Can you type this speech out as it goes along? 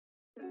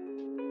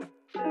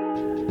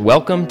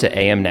Welcome to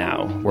AM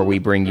Now, where we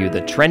bring you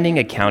the trending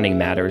accounting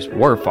matters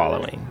we're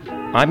following.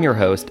 I'm your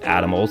host,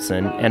 Adam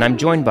Olson, and I'm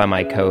joined by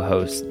my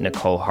co-hosts,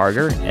 Nicole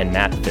Harger and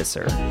Matt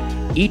Visser.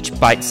 Each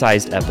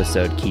bite-sized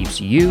episode keeps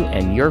you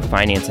and your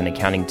finance and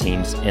accounting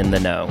teams in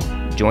the know.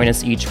 Join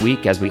us each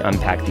week as we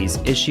unpack these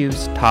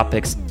issues,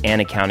 topics,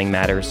 and accounting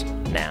matters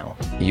now.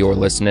 You're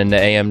listening to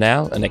AM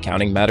Now, an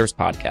Accounting Matters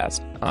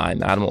podcast.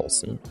 I'm Adam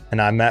Olson.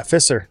 And I'm Matt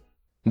Visser.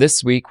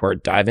 This week, we're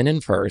diving in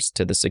first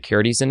to the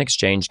Securities and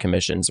Exchange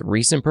Commission's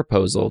recent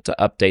proposal to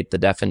update the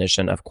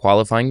definition of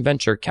qualifying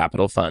venture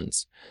capital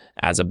funds.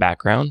 As a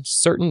background,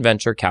 certain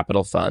venture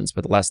capital funds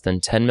with less than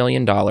 $10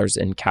 million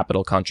in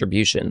capital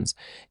contributions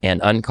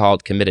and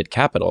uncalled committed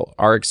capital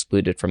are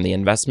excluded from the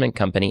Investment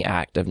Company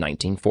Act of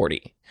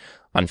 1940.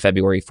 On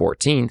February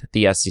 14th,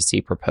 the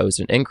SEC proposed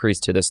an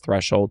increase to this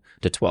threshold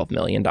to $12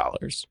 million.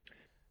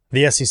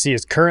 The SEC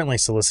is currently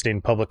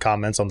soliciting public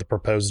comments on the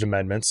proposed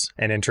amendments,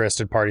 and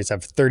interested parties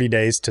have 30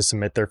 days to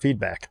submit their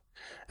feedback.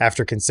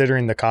 After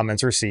considering the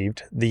comments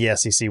received, the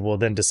SEC will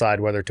then decide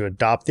whether to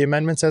adopt the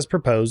amendments as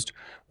proposed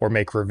or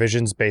make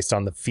revisions based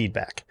on the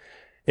feedback.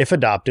 If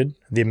adopted,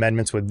 the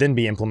amendments would then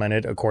be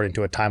implemented according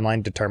to a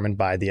timeline determined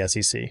by the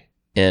SEC.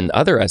 In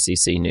other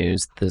SEC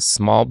news, the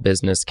Small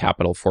Business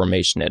Capital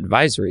Formation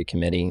Advisory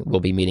Committee will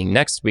be meeting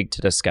next week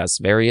to discuss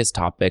various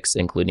topics,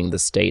 including the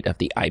state of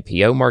the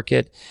IPO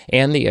market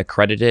and the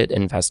accredited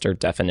investor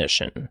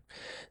definition.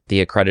 The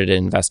accredited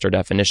investor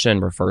definition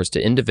refers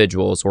to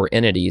individuals or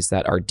entities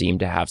that are deemed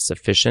to have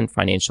sufficient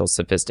financial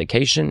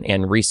sophistication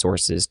and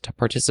resources to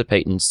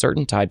participate in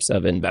certain types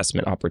of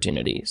investment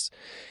opportunities.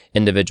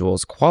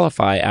 Individuals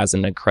qualify as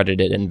an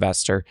accredited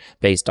investor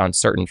based on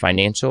certain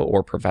financial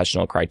or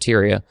professional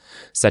criteria,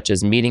 such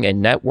as meeting a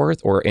net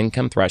worth or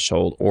income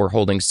threshold or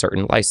holding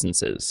certain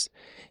licenses.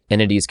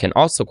 Entities can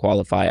also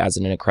qualify as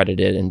an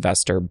accredited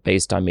investor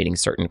based on meeting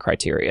certain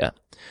criteria.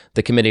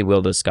 The committee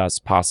will discuss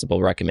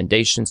possible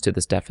recommendations to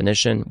this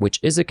definition, which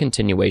is a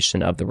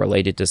continuation of the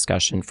related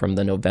discussion from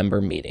the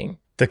November meeting.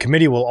 The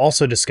committee will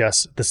also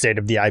discuss the state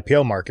of the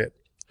IPO market.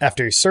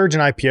 After a surge in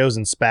IPOs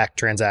and SPAC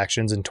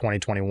transactions in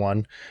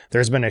 2021, there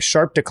has been a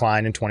sharp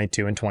decline in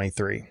 22 and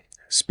 23.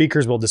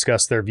 Speakers will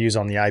discuss their views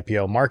on the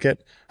IPO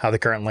market, how the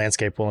current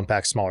landscape will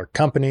impact smaller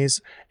companies,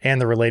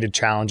 and the related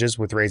challenges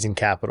with raising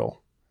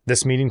capital.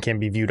 This meeting can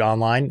be viewed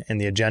online, and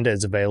the agenda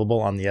is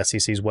available on the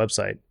SEC's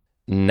website.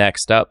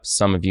 Next up,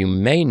 some of you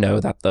may know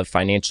that the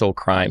Financial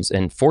Crimes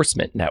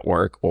Enforcement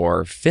Network,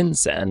 or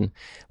FinCen,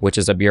 which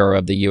is a bureau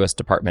of the U.S.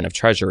 Department of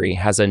Treasury,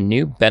 has a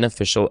new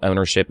beneficial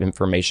ownership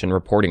information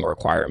reporting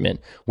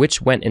requirement,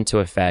 which went into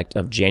effect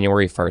of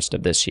January 1st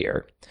of this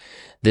year.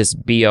 This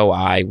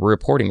BOI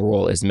reporting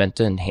rule is meant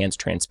to enhance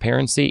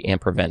transparency and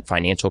prevent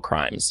financial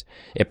crimes.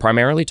 It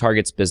primarily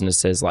targets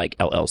businesses like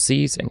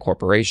LLCs and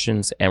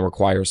corporations and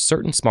requires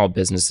certain small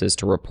businesses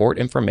to report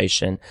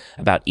information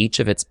about each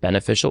of its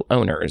beneficial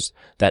owners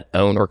that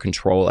own or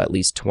control at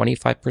least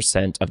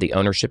 25% of the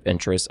ownership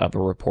interests of a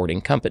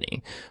reporting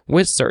company,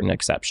 with certain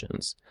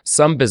exceptions.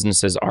 Some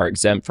businesses are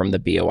exempt from the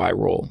BOI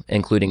rule,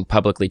 including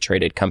publicly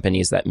traded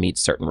companies that meet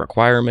certain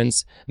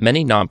requirements,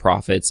 many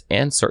nonprofits,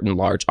 and certain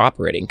large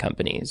operating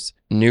companies.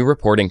 New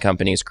reporting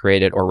companies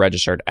created or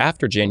registered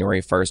after January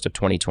 1st of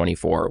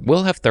 2024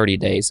 will have 30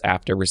 days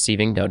after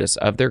receiving notice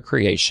of their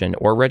creation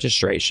or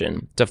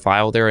registration to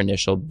file their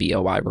initial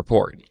BOI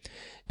report.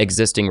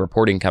 Existing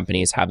reporting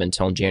companies have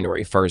until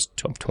January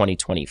 1st of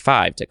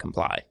 2025 to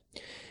comply.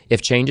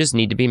 If changes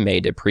need to be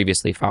made to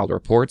previously filed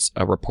reports,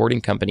 a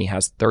reporting company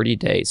has 30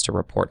 days to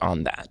report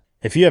on that.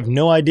 If you have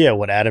no idea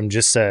what Adam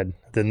just said,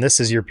 then this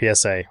is your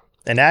PSA.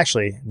 And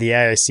actually, the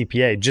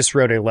IASB just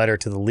wrote a letter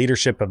to the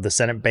leadership of the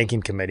Senate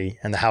Banking Committee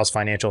and the House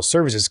Financial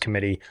Services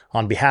Committee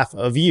on behalf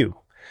of you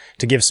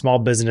to give small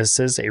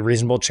businesses a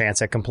reasonable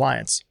chance at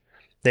compliance.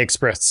 They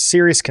expressed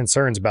serious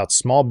concerns about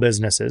small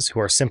businesses who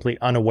are simply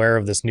unaware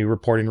of this new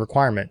reporting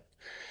requirement.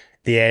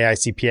 The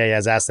AICPA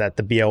has asked that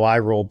the BOI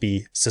rule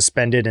be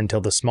suspended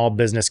until the small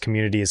business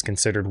community is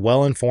considered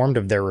well informed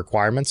of their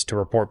requirements to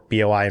report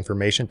BOI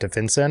information to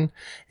FinCen,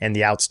 and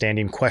the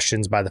outstanding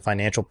questions by the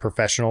financial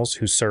professionals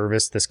who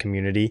service this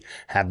community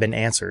have been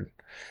answered.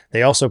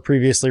 They also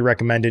previously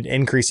recommended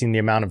increasing the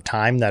amount of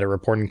time that a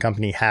reporting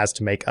company has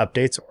to make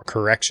updates or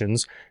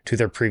corrections to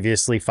their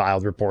previously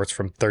filed reports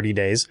from 30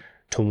 days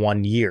to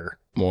 1 year.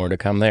 More to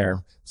come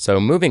there. So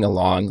moving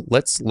along,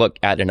 let's look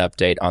at an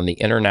update on the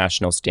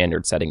international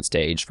standard setting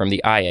stage from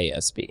the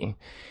IASB.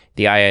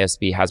 The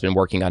IASB has been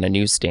working on a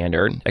new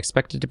standard,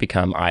 expected to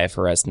become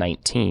IFRS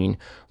 19,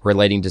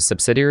 relating to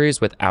subsidiaries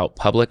without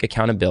public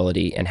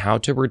accountability and how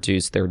to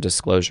reduce their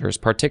disclosures,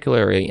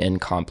 particularly in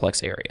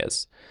complex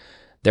areas.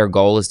 Their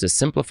goal is to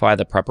simplify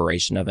the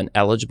preparation of an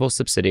eligible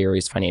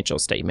subsidiary's financial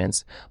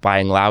statements by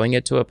allowing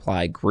it to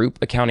apply group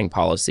accounting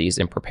policies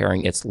in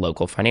preparing its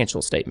local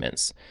financial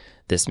statements.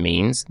 This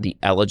means the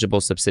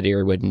eligible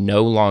subsidiary would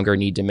no longer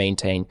need to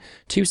maintain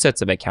two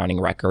sets of accounting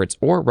records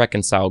or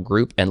reconcile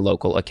group and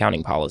local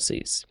accounting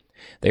policies.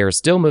 They are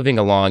still moving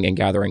along and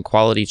gathering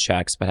quality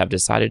checks, but have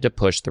decided to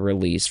push the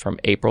release from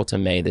April to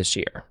May this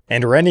year.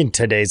 And we're ending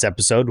today's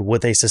episode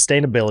with a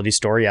sustainability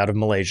story out of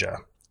Malaysia.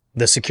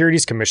 The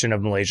Securities Commission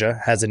of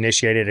Malaysia has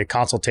initiated a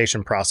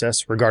consultation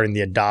process regarding the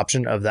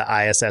adoption of the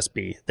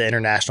ISSB, the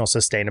International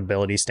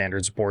Sustainability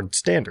Standards Board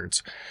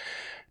standards,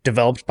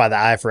 developed by the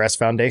IFRS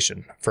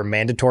Foundation for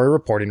mandatory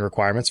reporting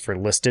requirements for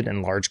listed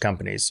and large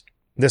companies.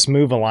 This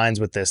move aligns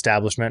with the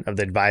establishment of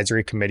the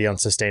Advisory Committee on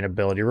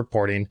Sustainability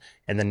Reporting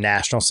and the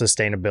National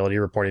Sustainability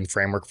Reporting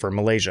Framework for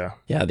Malaysia.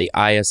 Yeah, the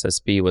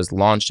ISSB was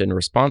launched in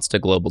response to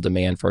global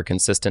demand for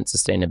consistent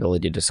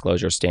sustainability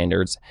disclosure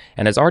standards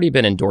and has already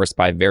been endorsed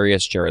by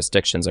various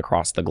jurisdictions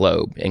across the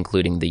globe,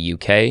 including the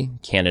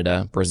UK,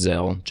 Canada,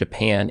 Brazil,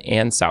 Japan,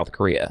 and South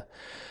Korea.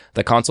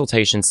 The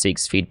consultation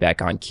seeks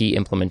feedback on key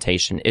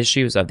implementation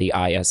issues of the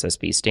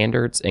ISSB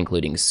standards,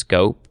 including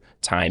scope,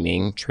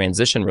 timing,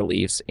 transition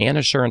reliefs, and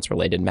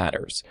assurance-related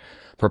matters.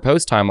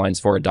 Proposed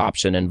timelines for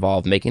adoption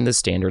involve making the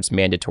standards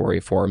mandatory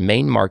for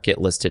main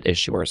market listed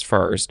issuers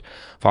first,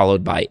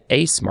 followed by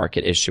ACE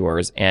market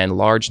issuers and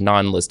large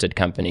non-listed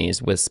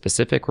companies with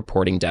specific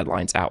reporting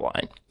deadlines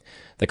outlined.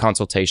 The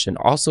consultation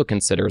also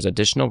considers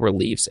additional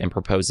reliefs and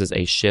proposes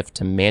a shift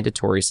to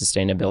mandatory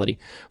sustainability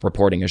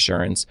reporting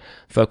assurance,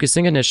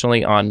 focusing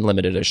initially on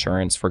limited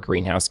assurance for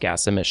greenhouse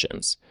gas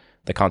emissions.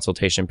 The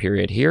consultation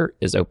period here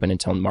is open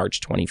until March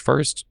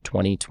 21st,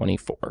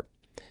 2024.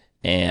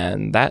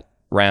 And that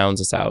rounds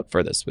us out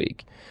for this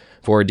week.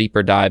 For a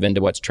deeper dive into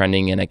what's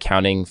trending in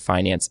accounting,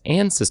 finance,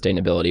 and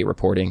sustainability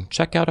reporting,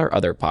 check out our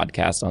other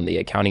podcasts on the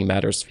Accounting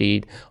Matters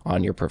feed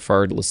on your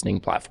preferred listening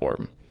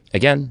platform.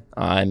 Again,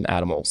 I'm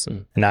Adam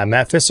Olson. And I'm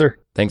Matt Visser.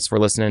 Thanks for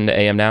listening to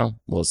AM Now.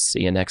 We'll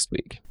see you next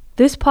week.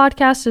 This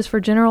podcast is for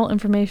general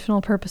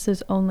informational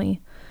purposes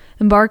only.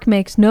 Embark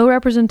makes no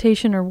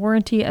representation or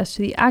warranty as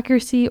to the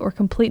accuracy or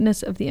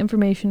completeness of the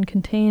information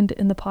contained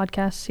in the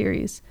podcast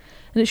series,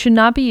 and it should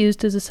not be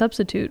used as a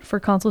substitute for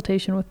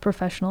consultation with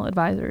professional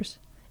advisors.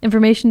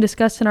 Information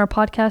discussed in our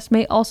podcast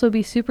may also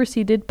be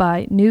superseded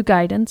by new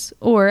guidance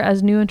or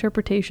as new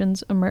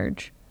interpretations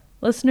emerge.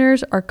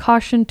 Listeners are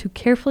cautioned to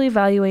carefully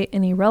evaluate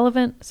any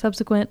relevant,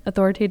 subsequent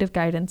authoritative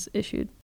guidance issued.